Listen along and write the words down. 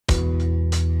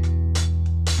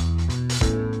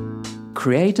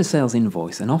create a sales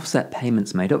invoice and offset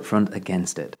payments made upfront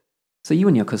against it, so you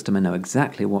and your customer know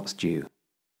exactly what's due.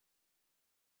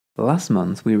 Last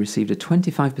month, we received a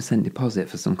 25% deposit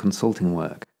for some consulting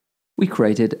work. We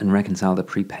created and reconciled a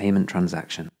prepayment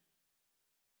transaction.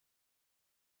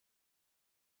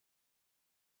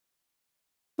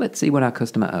 Let's see what our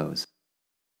customer owes.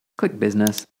 Click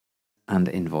Business and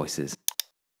Invoices.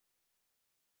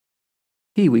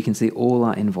 Here we can see all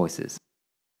our invoices.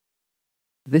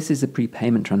 This is the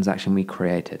prepayment transaction we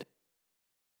created.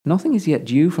 Nothing is yet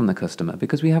due from the customer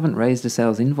because we haven't raised a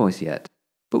sales invoice yet,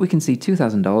 but we can see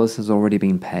 $2,000 has already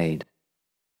been paid.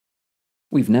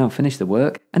 We've now finished the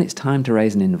work and it's time to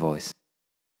raise an invoice.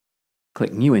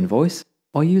 Click New Invoice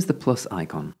or use the plus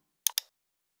icon.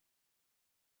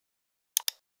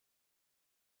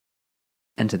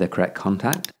 Enter the correct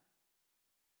contact.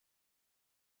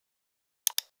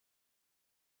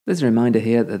 There's a reminder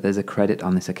here that there's a credit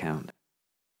on this account.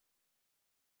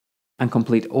 And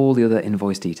complete all the other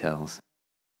invoice details.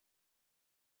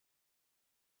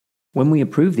 When we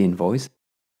approve the invoice,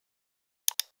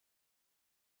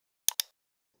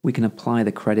 we can apply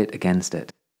the credit against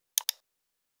it.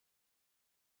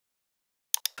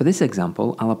 For this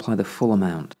example, I'll apply the full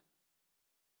amount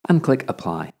and click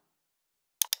Apply.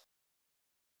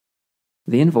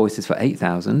 The invoice is for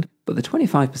 $8,000, but the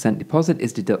 25% deposit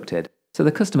is deducted, so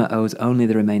the customer owes only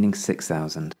the remaining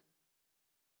 $6,000.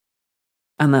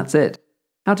 And that's it.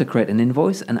 How to create an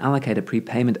invoice and allocate a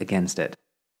prepayment against it.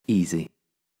 Easy.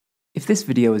 If this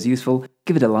video was useful,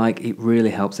 give it a like, it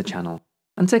really helps the channel.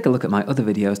 And take a look at my other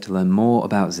videos to learn more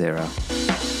about Xero.